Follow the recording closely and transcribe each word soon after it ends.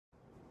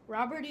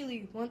Robert E.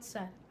 Lee once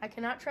said, "I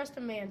cannot trust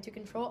a man to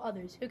control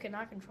others who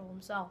cannot control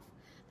himself."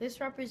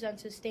 This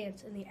represents his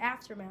stance in the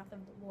aftermath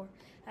of the war,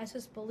 as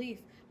his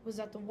belief was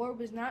that the war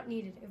was not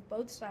needed if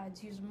both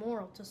sides used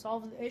moral to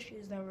solve the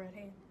issues that were at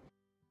hand.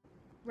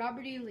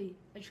 Robert E. Lee,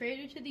 a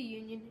traitor to the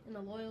Union and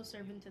a loyal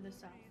servant to the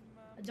South.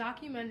 A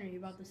documentary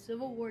about the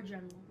Civil War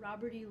general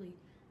Robert E. Lee,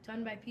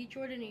 done by Pete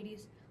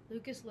Jordanidies,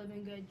 Lukas,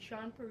 Livengood,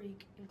 Shaan,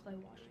 Parikh, and Clay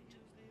Washington.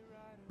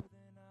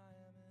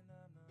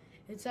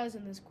 It says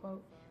in this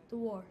quote, "The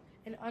war,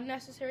 an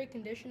unnecessary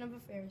condition of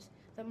affairs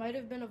that might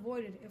have been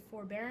avoided if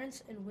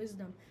forbearance and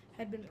wisdom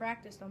had been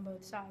practiced on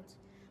both sides."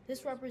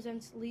 This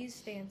represents Lee's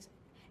stance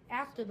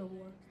after the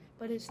war,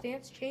 but his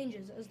stance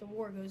changes as the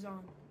war goes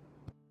on.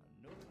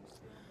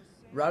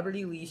 Robert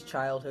E. Lee's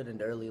childhood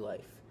and early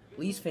life.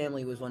 Lee's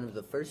family was one of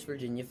the first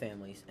Virginia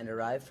families and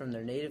arrived from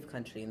their native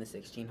country in the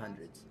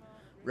 1600s.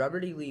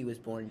 Robert E. Lee was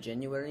born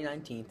January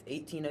 19,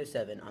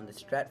 1807 on the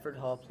Stratford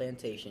Hall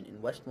Plantation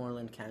in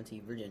Westmoreland County,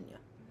 Virginia.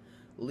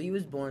 Lee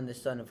was born the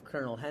son of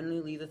Colonel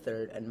Henry Lee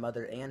III and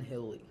Mother Anne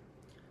Hill Lee.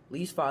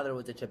 Lee's father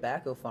was a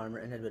tobacco farmer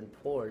and had been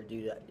poor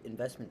due to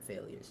investment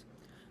failures.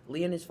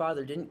 Lee and his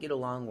father didn't get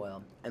along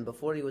well, and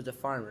before he was a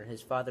farmer,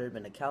 his father had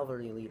been a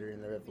cavalry leader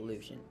in the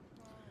Revolution.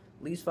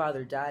 Lee's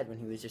father died when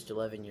he was just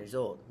 11 years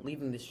old,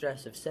 leaving the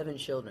stress of 7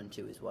 children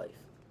to his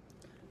wife.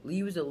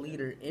 Lee was a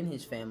leader in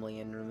his family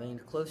and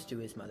remained close to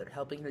his mother,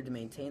 helping her to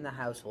maintain the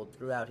household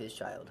throughout his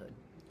childhood.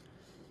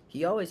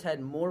 He always had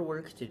more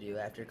work to do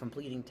after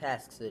completing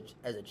tasks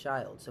as a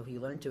child, so he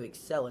learned to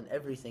excel in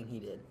everything he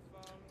did.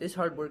 This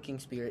hard-working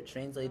spirit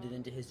translated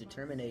into his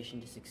determination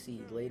to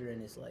succeed later in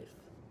his life.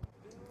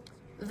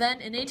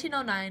 Then, in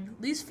 1809,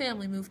 Lee's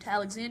family moved to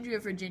Alexandria,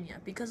 Virginia,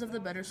 because of the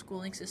better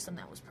schooling system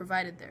that was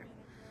provided there.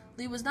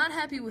 Lee was not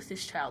happy with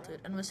his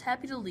childhood and was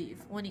happy to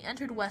leave when he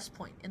entered West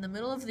Point in the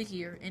middle of the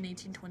year in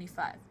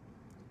 1825.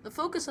 The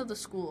focus of the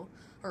school,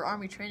 or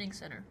Army Training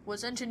Center,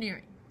 was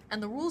engineering,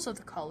 and the rules of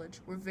the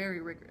college were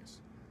very rigorous.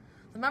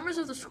 The members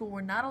of the school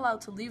were not allowed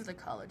to leave the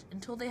college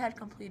until they had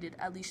completed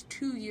at least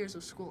 2 years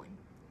of schooling.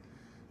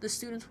 The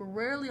students were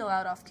rarely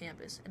allowed off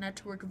campus and had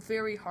to work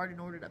very hard in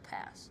order to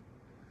pass.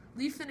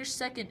 Lee finished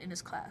second in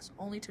his class,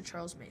 only to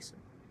Charles Mason.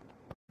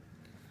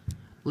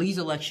 Lee's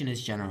election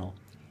as general.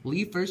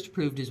 Lee first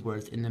proved his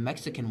worth in the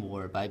Mexican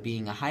War by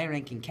being a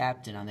high-ranking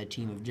captain on the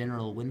team of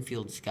General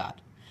Winfield Scott.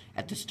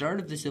 At the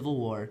start of the Civil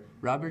War,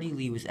 Robert E.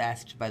 Lee was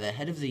asked by the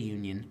head of the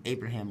Union,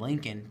 Abraham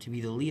Lincoln, to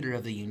be the leader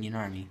of the Union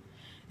Army.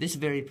 This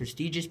very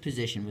prestigious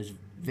position was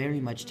very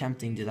much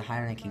tempting to the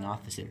high-ranking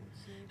officer.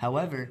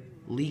 However,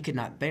 Lee could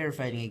not bear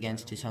fighting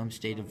against his home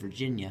state of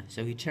Virginia,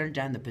 so he turned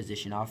down the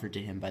position offered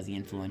to him by the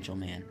influential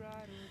man.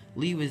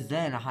 Lee was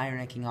then a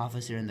high-ranking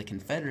officer in the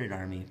Confederate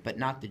Army, but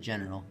not the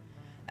general.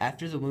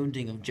 After the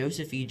wounding of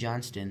Joseph E.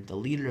 Johnston, the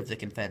leader of the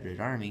Confederate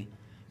Army,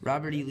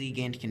 Robert E. Lee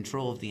gained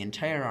control of the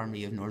entire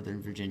Army of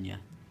Northern Virginia.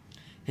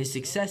 His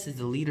success as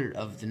the leader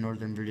of the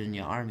Northern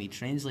Virginia Army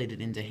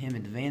translated into him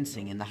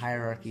advancing in the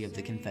hierarchy of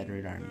the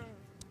Confederate Army.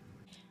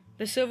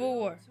 The Civil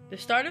War. The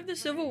start of the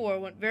Civil War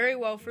went very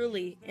well for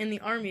Lee and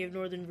the Army of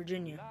Northern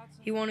Virginia.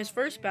 He won his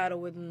first battle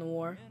within the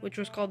war, which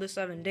was called the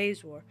 7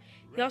 Days' War.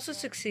 He also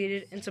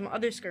succeeded in some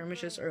other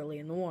skirmishes early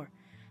in the war.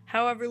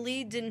 However,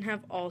 Lee didn't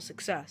have all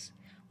success.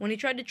 When he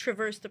tried to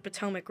traverse the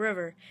Potomac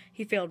River,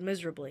 he failed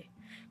miserably.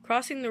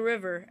 Crossing the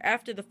river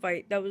after the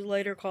fight that was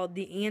later called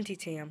the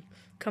Antietam,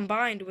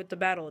 combined with the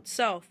battle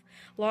itself,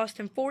 lost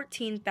him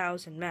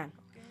 14,000 men.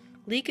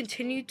 Lee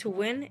continued to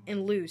win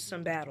and lose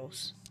some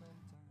battles.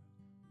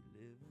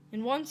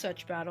 In one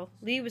such battle,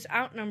 Lee was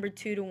outnumbered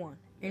 2-1,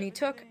 and he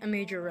took a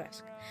major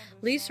risk.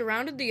 Lee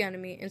surrounded the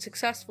enemy and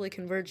successfully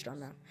converged on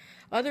them.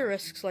 Other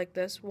risks like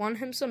this won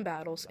him some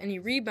battles, and he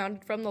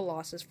rebounded from the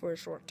losses for a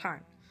short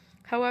time.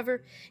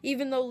 However,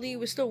 even though Lee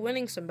was still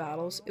winning some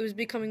battles, it was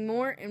becoming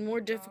more and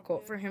more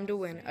difficult for him to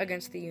win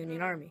against the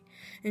Union Army.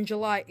 In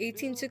July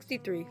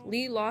 1863,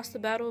 Lee lost the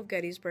Battle of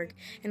Gettysburg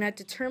and had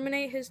to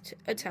terminate his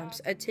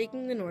attempts at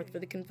taking the North for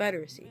the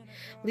Confederacy.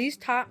 Lee's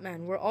top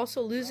men were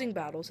also losing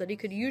battles that he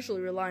could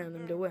usually rely on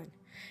them to win.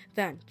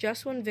 Then,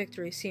 just when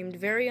victory seemed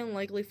very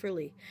unlikely for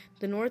Lee,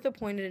 the North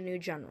appointed a new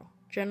general,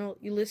 General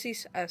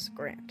Ulysses S.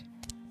 Grant.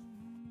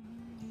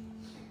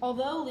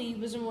 Although Lee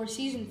was a more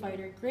seasoned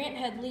fighter, Grant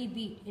had Lee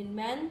beat in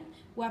men,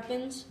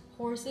 weapons,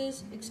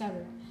 horses,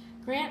 etc.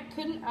 Grant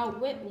couldn't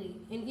outwit Lee,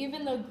 and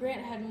even though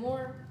Grant had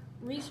more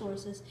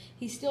resources,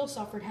 he still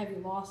suffered heavy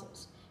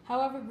losses.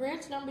 However,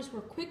 Grant's numbers were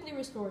quickly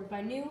restored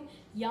by new,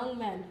 young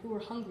men who were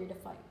hungry to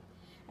fight.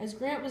 As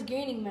Grant was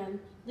gaining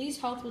men,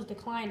 Lee's health was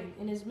declining,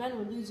 and his men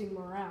were losing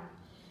morale.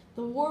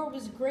 The war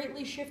was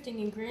greatly shifting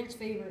in Grant's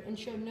favor and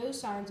showed no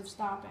signs of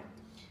stopping.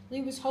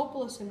 Lee was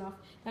hopeless enough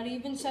that he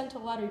even sent a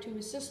letter to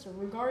his sister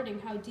regarding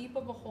how deep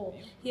of a hole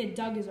he had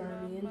dug his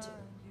army into.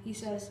 He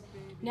says,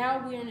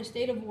 "Now we are in a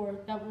state of war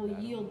that will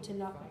yield to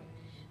nothing."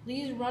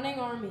 Lee's running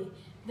army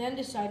then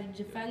decided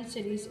to defend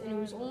cities, and it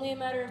was only a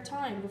matter of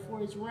time before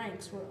his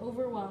ranks were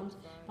overwhelmed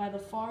by the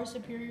far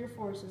superior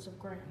forces of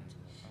Grant.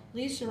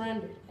 Lee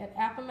surrendered at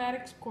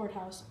Appomattox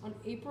Courthouse on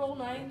April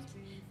 9,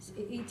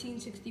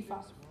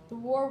 1865. The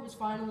war was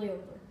finally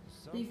over.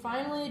 Lee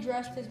finally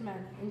addressed his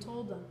men and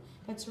told them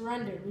that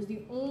surrender was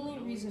the only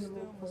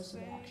reasonable course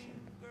of action.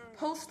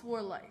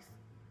 Post-war life.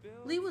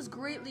 Lee was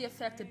greatly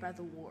affected by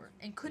the war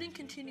and couldn't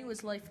continue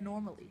his life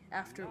normally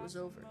after it was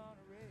over.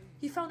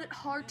 He found it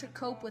hard to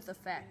cope with the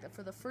fact that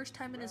for the first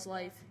time in his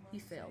life, he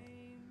failed.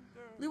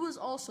 Lee was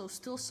also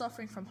still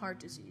suffering from heart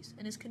disease,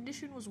 and his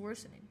condition was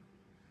worsening.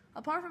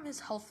 Apart from his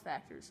health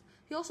factors,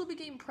 he also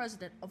became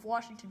president of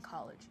Washington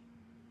College.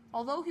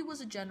 Although he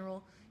was a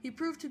general, he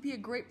proved to be a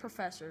great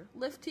professor,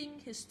 lifting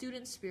his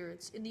students'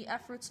 spirits in the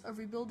efforts of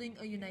rebuilding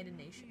a united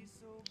nation.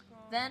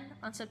 Then,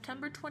 on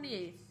September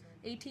 28,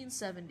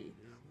 1870,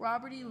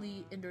 Robert E.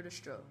 Lee endured a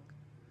stroke.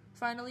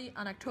 Finally,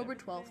 on October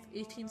 12,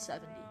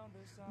 1870,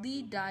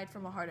 Lee died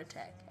from a heart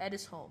attack at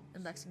his home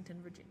in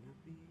Lexington, Virginia.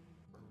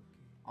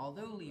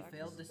 Although Lee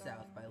failed the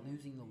South by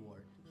losing the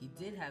war, he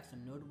did have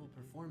some notable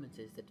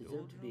performances that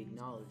deserve to be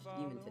acknowledged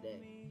even today.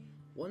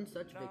 One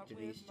such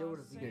victory is still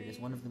revered as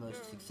one of the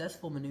most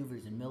successful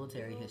maneuvers in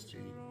military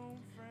history.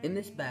 In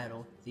this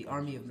battle, the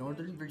Army of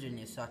Northern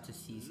Virginia sought to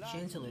seize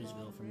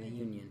Chancellorsville from the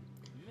Union.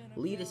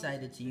 Lee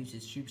decided to use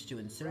his troops to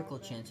encircle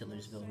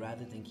Chancellorsville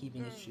rather than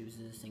keeping his troops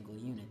as a single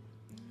unit.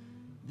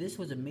 This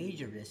was a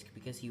major risk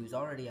because he was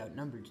already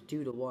outnumbered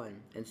 2-1,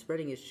 and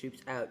spreading his troops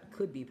out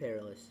could be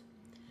perilous.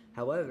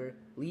 However,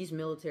 Lee's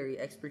military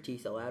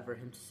expertise allowed for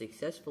him to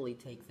successfully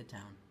take the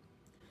town.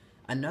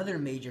 Another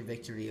major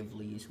victory of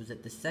Lee's was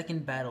at the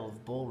Second Battle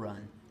of Bull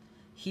Run.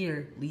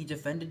 Here, Lee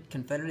defended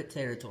Confederate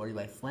territory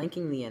by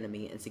flanking the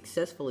enemy and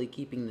successfully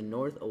keeping the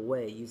North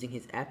away using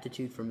his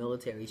aptitude for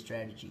military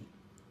strategy.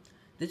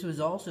 This was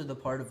also the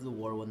part of the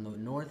war when the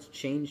North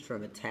changed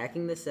from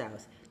attacking the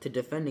South to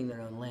defending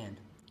their own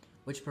land,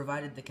 which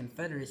provided the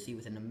Confederacy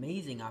with an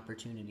amazing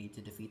opportunity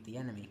to defeat the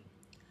enemy.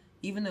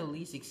 Even though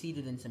Lee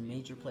succeeded in some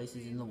major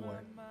places in the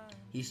war,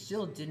 he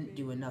still didn't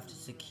do enough to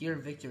secure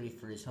victory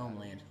for his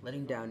homeland,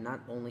 letting down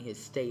not only his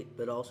state,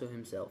 but also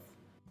himself.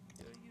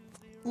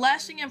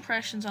 Lasting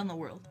impressions on the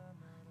world.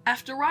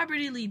 After Robert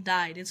E. Lee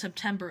died in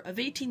September of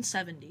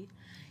 1870,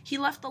 he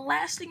left a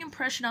lasting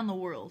impression on the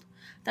world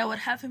that would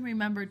have him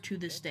remembered to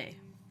this day.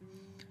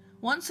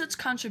 One such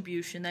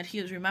contribution that he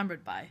is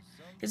remembered by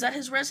is that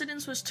his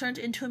residence was turned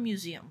into a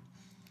museum,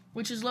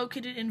 which is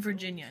located in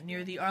Virginia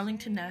near the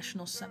Arlington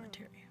National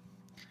Cemetery.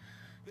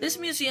 This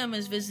museum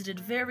is visited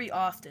very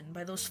often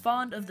by those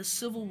fond of the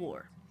Civil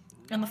War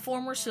and the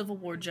former Civil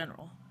War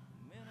general.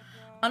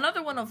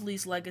 Another one of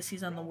Lee's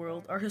legacies on the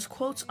world are his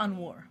quotes on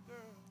war.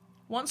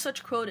 One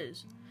such quote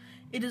is,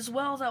 "It is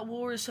well that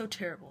war is so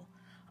terrible,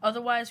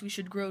 otherwise we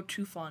should grow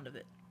too fond of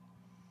it."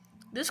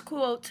 This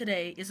quote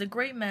today is a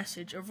great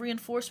message of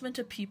reinforcement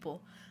to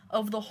people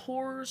of the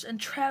horrors and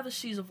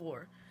travesties of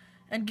war,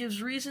 and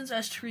gives reasons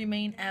as to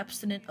remain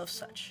abstinent of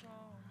such.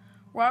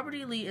 Robert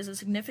E. Lee is a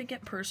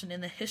significant person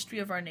in the history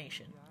of our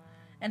nation,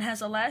 and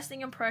has a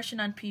lasting impression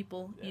on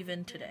people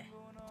even today.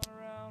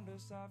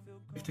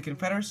 If the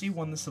Confederacy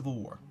won the Civil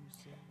War.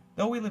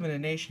 Though we live in a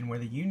nation where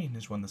the Union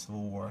has won the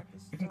Civil War,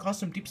 it can cause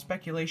some deep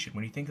speculation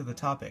when you think of the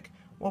topic,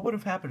 what would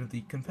have happened if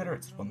the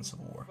Confederates had won the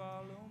Civil War?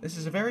 This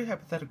is a very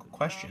hypothetical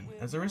question,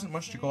 as there isn't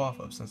much to go off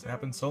of since it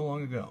happened so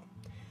long ago.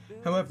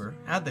 However,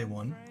 had they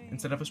won,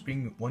 instead of us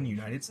being one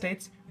United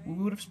States, we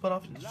would have split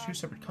off into two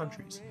separate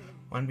countries,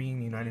 one being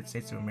the United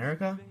States of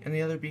America, and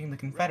the other being the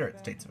Confederate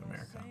States of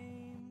America.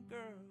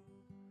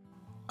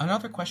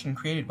 Another question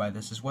created by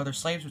this is whether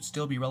slaves would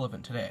still be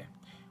relevant today.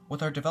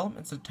 With our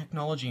developments in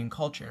technology and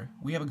culture,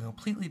 we have a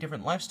completely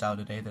different lifestyle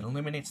today that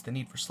eliminates the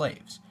need for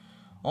slaves.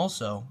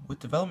 Also, with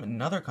development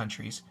in other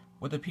countries,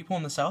 would the people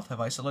in the South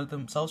have isolated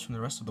themselves from the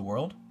rest of the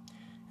world?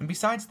 And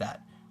besides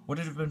that, would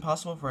it have been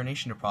possible for our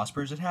nation to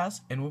prosper as it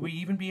has, and would we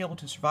even be able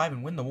to survive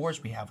and win the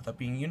wars we have without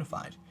being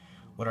unified?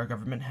 Would our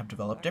government have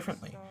developed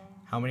differently?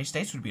 How many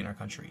states would be in our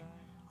country?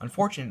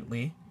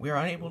 Unfortunately, we are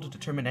unable to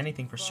determine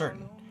anything for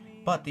certain,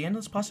 but the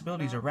endless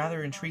possibilities are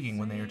rather intriguing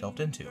when they are delved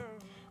into.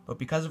 But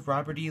because of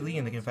Robert E. Lee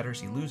and the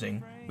Confederacy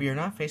losing, we are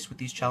not faced with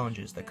these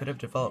challenges that could have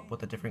developed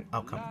with a different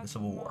outcome in the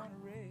Civil War.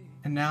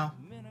 And now,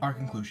 our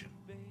conclusion.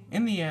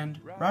 In the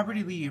end, Robert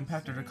E. Lee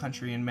impacted our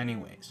country in many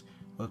ways,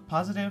 both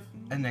positive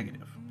and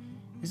negative.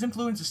 His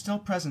influence is still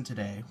present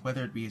today,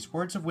 whether it be his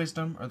words of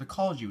wisdom or the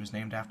college he was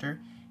named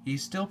after, he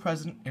is still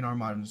present in our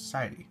modern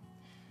society.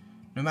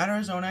 No matter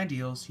his own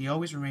ideals, he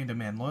always remained a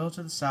man loyal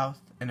to the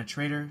South and a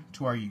traitor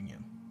to our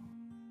Union.